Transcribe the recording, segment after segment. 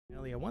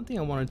Earlier, one thing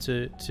I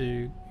wanted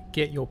to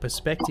get your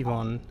perspective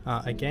on,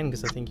 again,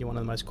 because I think you're one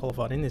of the most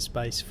qualified in this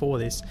space for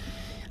this,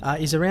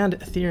 is around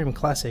Ethereum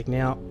Classic.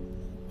 Now,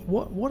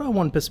 what I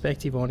want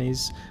perspective on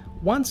is,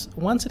 once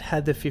it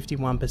had the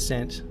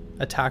 51%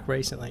 attack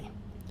recently,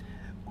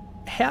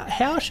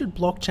 how should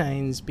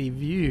blockchains be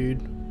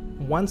viewed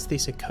once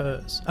this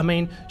occurs? I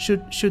mean,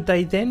 should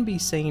they then be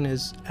seen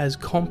as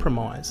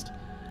compromised?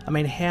 I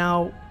mean,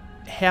 how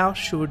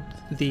should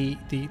the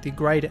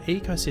greater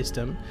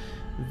ecosystem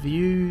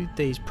view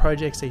these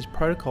projects, these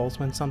protocols,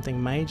 when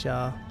something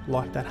major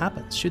like that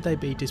happens? Should they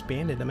be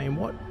disbanded? I mean,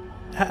 what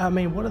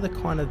are the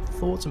kind of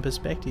thoughts and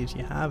perspectives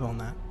you have on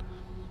that?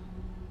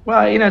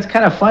 Well, it's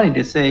kind of funny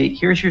to say,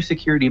 here's your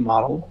security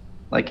model.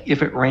 Like,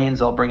 if it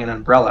rains, I'll bring an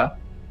umbrella.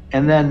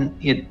 And then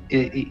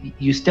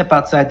you step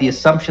outside the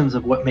assumptions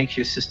of what makes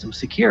your system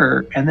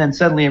secure, and then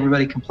suddenly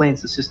everybody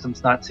complains the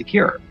system's not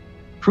secure.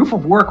 Proof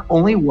of work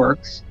only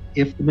works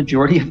if the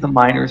majority of the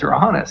miners are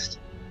honest.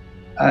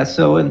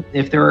 So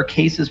if there are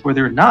cases where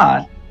they're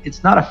not,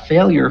 it's not a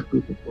failure of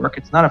proof of work.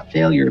 It's not a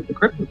failure of the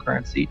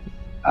cryptocurrency.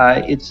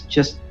 It's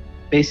just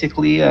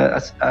basically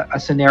a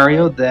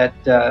scenario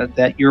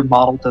that your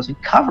model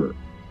doesn't cover.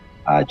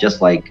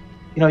 Just like,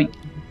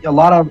 a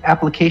lot of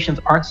applications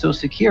aren't so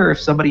secure if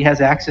somebody has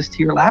access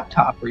to your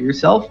laptop or your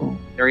cell phone.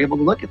 They're able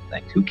to look at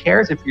things. Who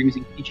cares if you're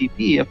using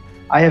PGP if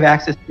I have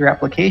access to your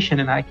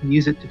application and I can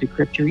use it to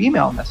decrypt your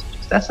email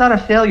messages? That's not a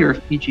failure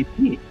of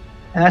PGP.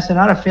 And that's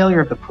not a failure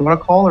of the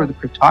protocol or the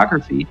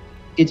cryptography.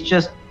 It's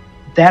just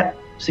that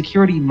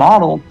security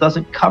model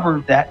doesn't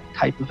cover that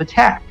type of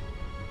attack.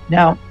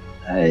 Now,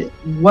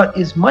 what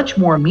is much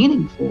more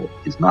meaningful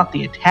is not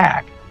the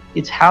attack.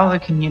 It's how the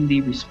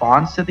community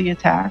responds to the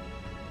attack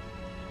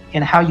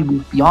and how you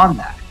move beyond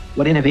that.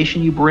 What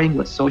innovation you bring,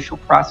 what social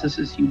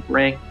processes you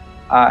bring,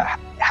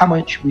 how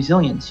much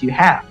resilience you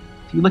have.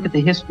 If you look at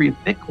the history of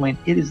Bitcoin,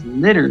 it is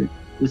littered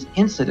with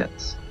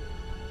incidents.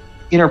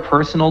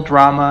 Interpersonal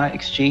drama,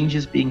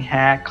 exchanges being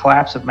hacked,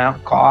 collapse of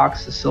Mt.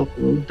 Gox, the Silk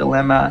Road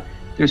dilemma.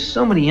 There's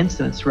so many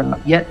incidents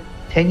throughout. Yet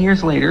 10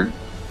 years later,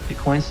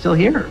 Bitcoin's still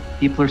here.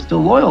 People are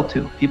still loyal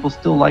to it. People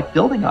still like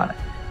building on it.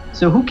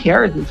 So who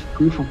cares if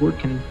proof of work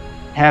can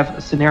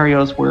have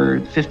scenarios where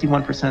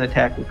 51%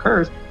 attack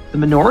occurs? The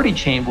minority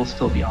chain will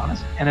still be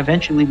honest, and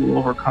eventually will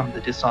overcome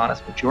the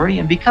dishonest majority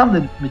and become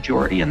the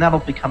majority, and that'll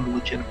become the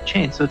legitimate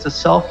chain. So it's a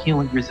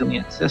self-healing,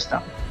 resilient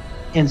system.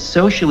 And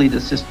socially, the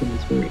system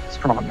is very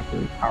strong and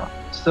very powerful.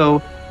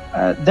 So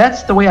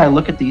that's the way I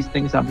look at these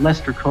things. I'm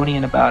less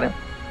draconian about it.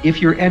 If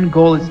your end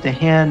goal is to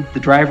hand the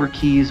driver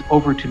keys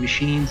over to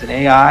machines and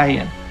AI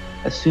and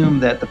assume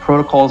that the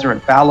protocols are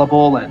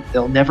infallible and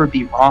they'll never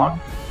be wrong,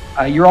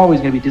 you're always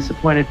going to be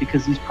disappointed,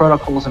 because these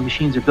protocols and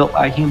machines are built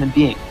by human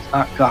beings,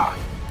 not God.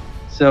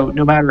 So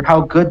no matter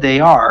how good they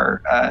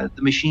are,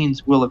 the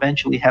machines will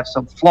eventually have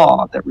some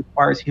flaw that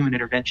requires human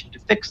intervention to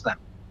fix them.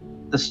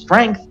 The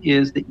strength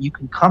is that you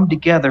can come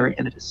together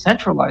in a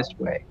decentralized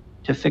way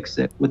to fix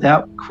it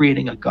without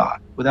creating a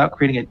God, without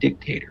creating a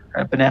dictator,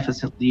 a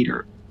beneficent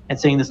leader, and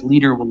saying this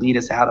leader will lead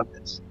us out of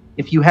this.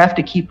 If you have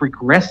to keep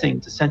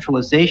regressing to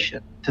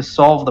centralization to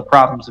solve the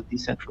problems of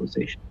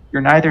decentralization,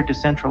 you're neither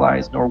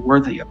decentralized nor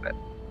worthy of it.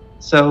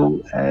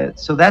 So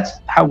that's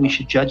how we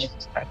should judge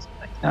these types of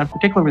things. Now, in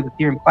particular with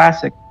Ethereum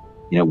Classic,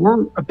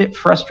 we're a bit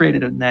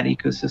frustrated in that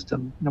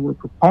ecosystem. We're a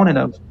proponent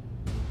of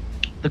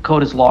the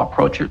code as law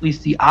approach, or at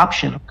least the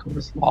option of code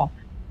as law.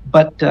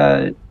 But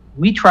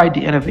we tried to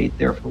innovate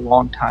there for a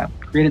long time.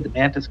 We created the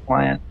Mantis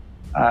client.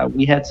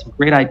 We had some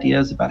great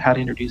ideas about how to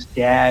introduce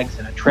DAGs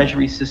and a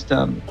treasury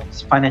system,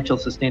 financial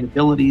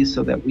sustainability,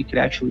 so that we could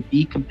actually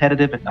be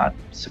competitive and not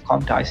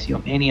succumb to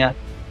ICO mania.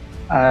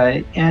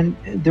 And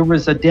there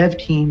was a dev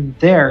team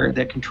there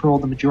that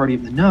controlled the majority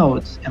of the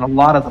nodes and a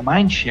lot of the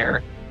mind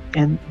share.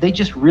 And they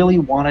just really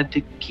wanted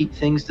to keep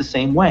things the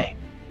same way,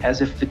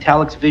 as if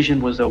Vitalik's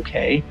vision was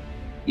okay.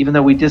 Even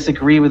though we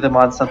disagree with him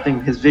on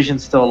something, his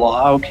vision's still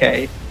law,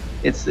 okay.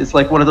 It's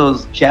like one of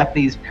those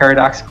Japanese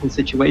paradoxical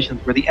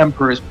situations where the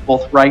emperor is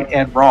both right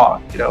and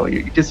wrong.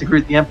 You disagree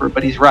with the emperor,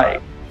 but he's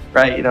right?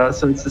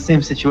 So it's the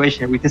same situation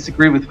here. We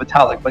disagree with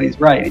Vitalik, but he's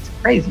right. It's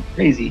a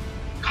crazy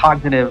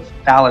cognitive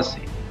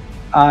fallacy.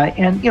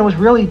 And it was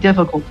really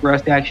difficult for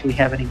us to actually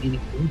have any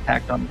meaningful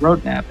impact on the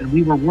roadmap. And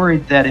we were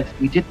worried that if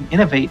we didn't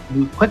innovate and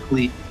move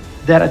quickly,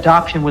 that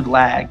adoption would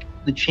lag,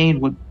 the chain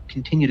would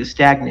continue to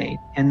stagnate,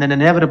 and then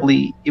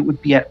inevitably it would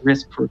be at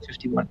risk for a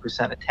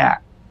 51%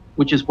 attack,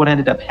 which is what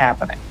ended up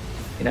happening.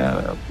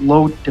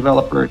 Low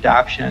developer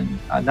adoption,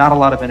 not a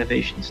lot of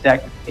innovation,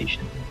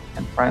 stagnation,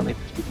 and finally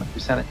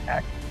 51%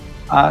 attack.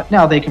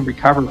 Now they can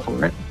recover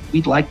for it.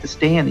 We'd like to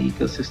stay in the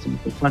ecosystem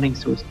if the funding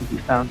source can be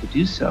found to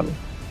do so.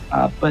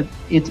 But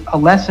it's a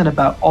lesson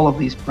about all of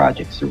these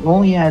projects. They're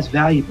only as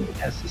valuable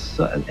as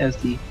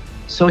the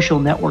social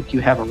network you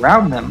have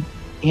around them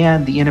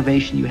and the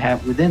innovation you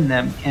have within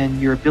them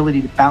and your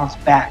ability to bounce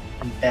back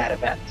from bad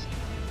events.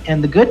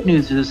 And the good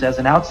news is, as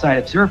an outside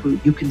observer,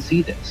 you can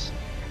see this.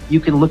 You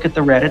can look at the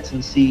Reddits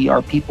and see,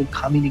 are people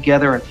coming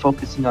together and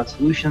focusing on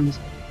solutions,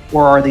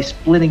 or are they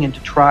splitting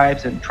into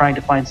tribes and trying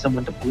to find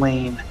someone to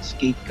blame and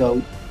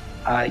scapegoat?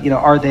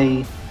 Are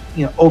they,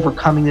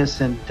 overcoming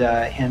this and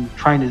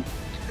trying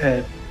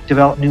to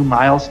develop new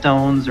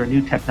milestones or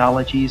new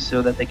technologies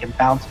so that they can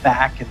bounce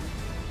back and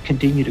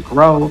continue to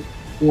grow,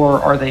 or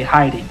are they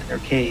hiding in their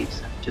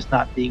caves and just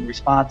not being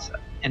responsive?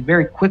 And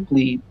very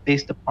quickly,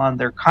 based upon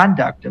their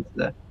conduct of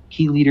the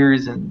key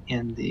leaders and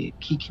the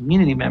key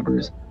community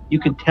members, you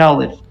can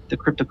tell if the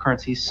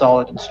cryptocurrency is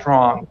solid and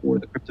strong or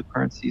the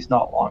cryptocurrency is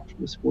not long for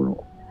this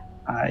world.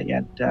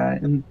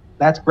 And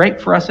that's great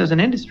for us as an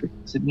industry,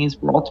 because it means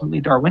we're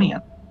ultimately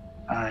Darwinian.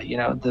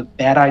 The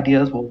bad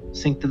ideas will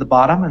sink to the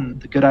bottom and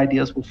the good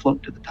ideas will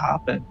float to the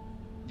top, and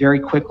very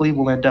quickly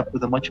we'll end up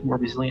with a much more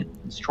resilient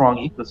and strong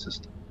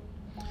ecosystem.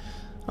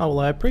 Oh,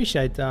 well, I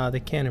appreciate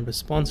the candid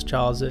response,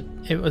 Charles.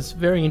 It was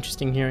very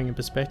interesting hearing your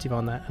perspective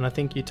on that, and I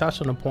think you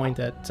touched on a point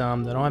that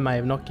that I may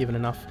have not given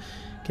enough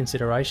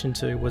consideration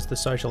to, was the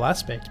social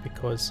aspect,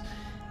 because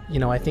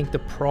I think the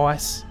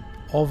price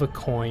of a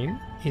coin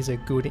is a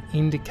good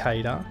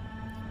indicator.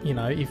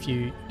 If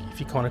you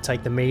kind of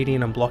take the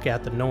median and block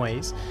out the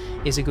noise,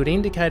 is a good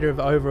indicator of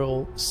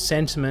overall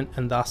sentiment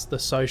and thus the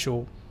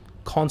social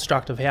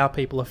construct of how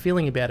people are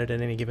feeling about it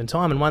at any given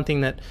time. And one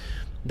thing that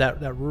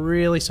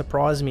really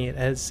surprised me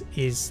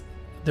is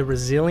the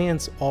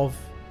resilience of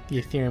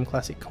the Ethereum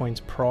Classic coin's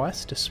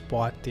price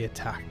despite the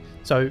attack.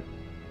 So,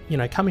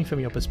 coming from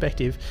your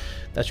perspective,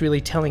 that's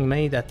really telling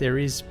me that there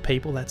is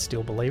people that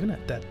still believe in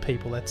it, that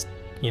people that's,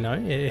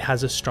 it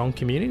has a strong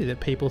community, that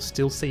people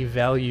still see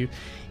value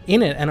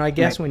in it. And I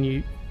guess when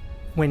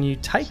you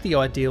take the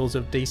ideals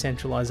of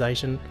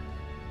decentralization,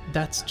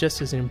 that's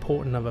just as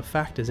important of a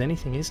fact as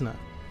anything, isn't it?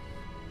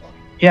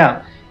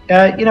 Yeah.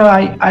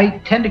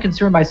 I tend to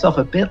concern myself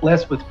a bit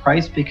less with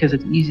price because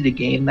it's easy to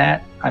gain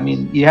that. I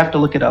mean, you have to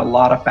look at a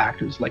lot of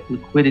factors like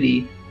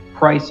liquidity,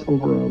 price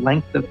over a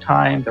length of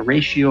time, the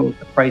ratio of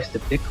the price to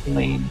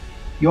Bitcoin.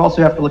 You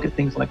also have to look at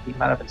things like the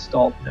amount of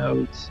installed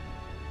nodes,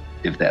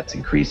 if that's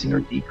increasing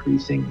or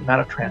decreasing, the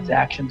amount of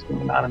transactions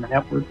going on in the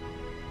network,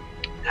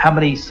 how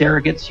many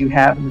surrogates you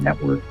have in the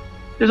network.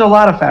 There's a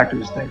lot of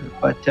factors there,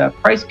 but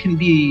price can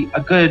be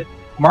a good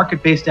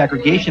market-based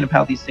aggregation of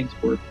how these things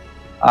work.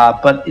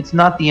 But it's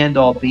not the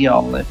end-all,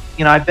 be-all.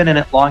 I've been in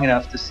it long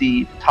enough to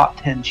see the top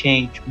 10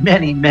 change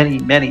many, many,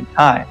 many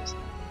times.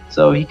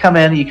 So you come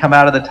in, you come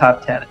out of the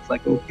top 10. It's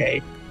like,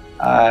 okay,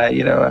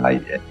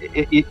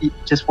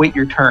 just wait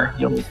your turn.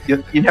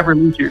 You never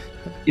lose your,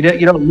 you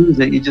don't lose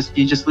it. You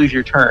just lose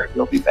your turn.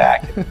 You'll be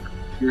back.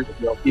 You're the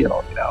real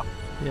deal.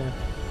 Yeah.